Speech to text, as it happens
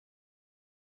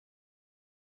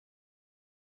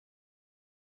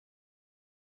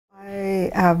I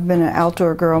have been an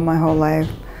outdoor girl my whole life.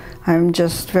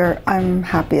 I'm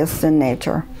happiest in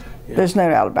nature. Yeah. There's no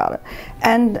doubt about it.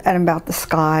 And about the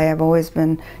sky. I've always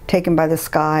been taken by the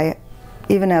sky.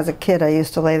 Even as a kid, I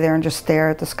used to lay there and just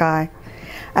stare at the sky.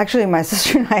 Actually, my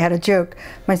sister and I had a joke.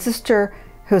 My sister,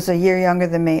 who's a year younger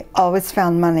than me, always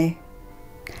found money.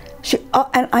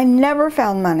 And I never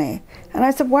found money. And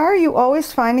I said, why are you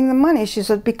always finding the money? She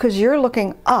said, because you're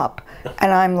looking up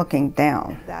and I'm looking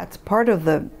down. That's part of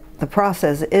the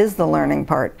process, is the learning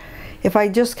part. If I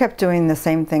just kept doing the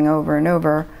same thing over and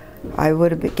over, I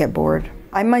would get bored.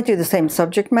 I might do the same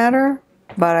subject matter,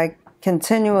 but I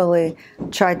continually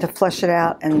try to flesh it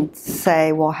out and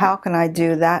say, well, how can I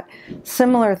do that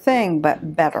similar thing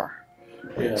but better?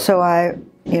 Yeah. So I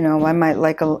might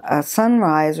like a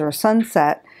sunrise or a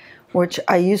sunset, which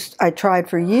I tried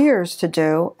for years to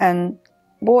do, and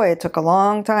boy, it took a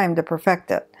long time to perfect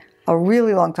it. A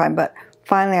really long time, but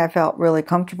finally I felt really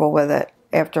comfortable with it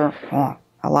after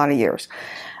a lot of years.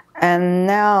 And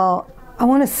now I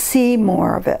want to see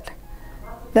more of it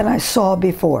than I saw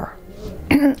before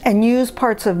and use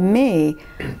parts of me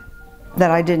that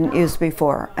I didn't use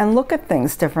before and look at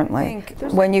things differently.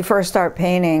 When you first start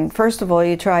painting, first of all,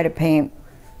 you try to paint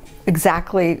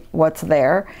exactly what's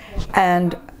there,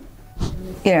 and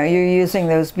you're using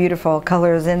those beautiful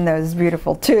colors in those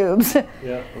beautiful tubes.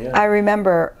 Yeah, yeah. I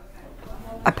remember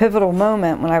a pivotal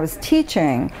moment when I was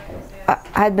teaching. I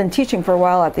had been teaching for a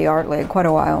while at the Art League, quite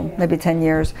a while, maybe 10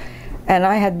 years, and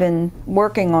I had been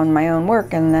working on my own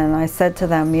work, and then I said to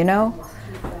them,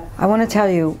 I want to tell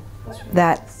you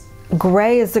that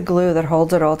gray is the glue that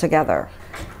holds it all together.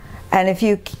 And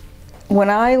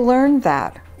when I learned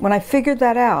that, when I figured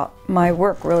that out, my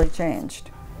work really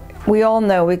changed. We all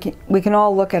know, we can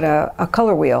all look at a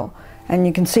color wheel, and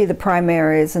you can see the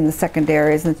primaries and the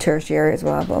secondaries and the tertiaries,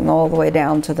 and all the way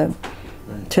down to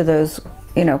those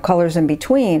colors in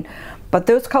between. But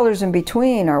those colors in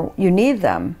between you need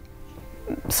them.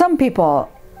 Some people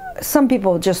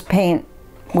just paint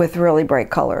with really bright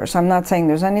colors. I'm not saying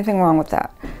there's anything wrong with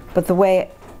that, but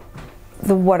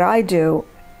what I do,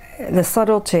 the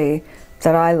subtlety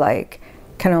that I like,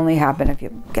 can only happen if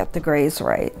you get the grays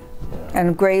right.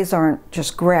 And grays aren't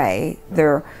just gray,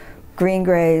 they're green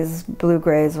grays, blue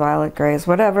grays, violet grays,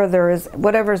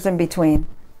 whatever's in between.